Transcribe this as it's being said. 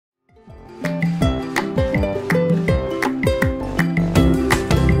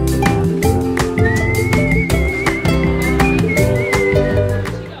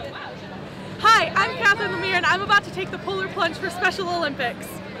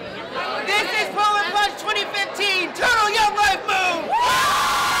This is Polar Plunge 2015, Turtle Young Life Move!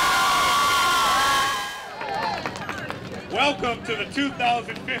 Welcome to the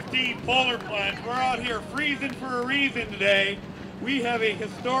 2015 Polar Plunge. We're out here freezing for a reason today. We have a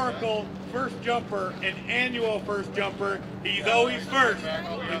historical first jumper, an annual first jumper. He's always first.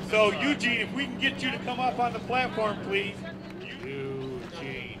 And so, Eugene, if we can get you to come up on the platform, please.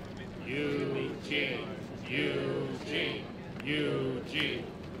 Eugene, Eugene, Eugene, Eugene.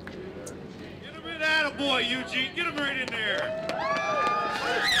 Get him in, attaboy, Eugene. Get him right in there.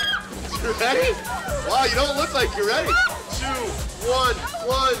 You ready? Wow, you don't look like you're ready. 2, 1,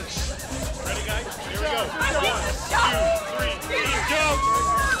 plunge. Ready, guys? Here we go. 1, 2, 3, jump.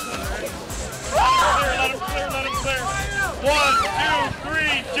 Clear, let him clear, let him clear. 1, 2,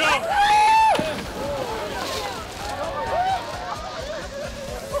 3, jump.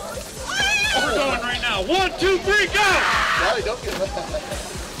 We're going right now. 1, 2, 3, go. Sorry, don't get that.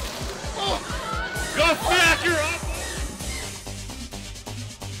 Go back, you're up.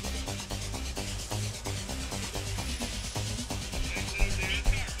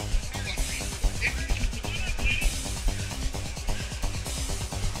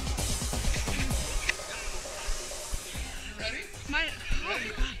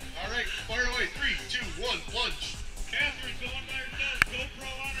 Alright, fire away. 3, 2, 1, plunge. Catherine's going by herself. GoPro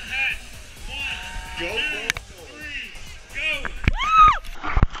on her head. 1, 2, 3, go.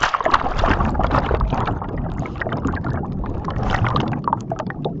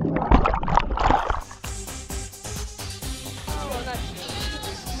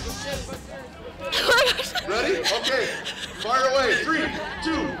 Ready? Okay. Fire away. 3,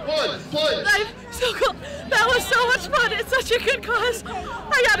 2, 1, plunge. I'm so cold. That was so much fun. It's such a good cause.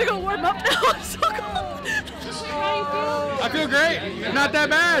 I gotta go warm up now. I'm so cold. How do you feel? I feel great. Not that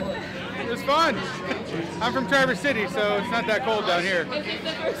bad. It was fun. I'm from Traverse City, so it's not that cold down here. Is it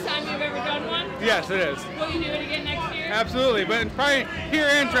the first time you've ever done one? Yes, it is. Will you do it again next year? Absolutely, but probably here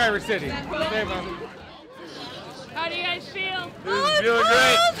in Traverse City. How do you guys feel? I'm feeling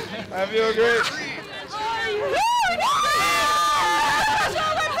great. I feel great.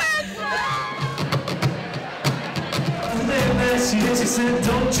 She said,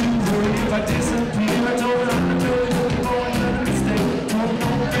 don't you worry if I disappear. I told her I'm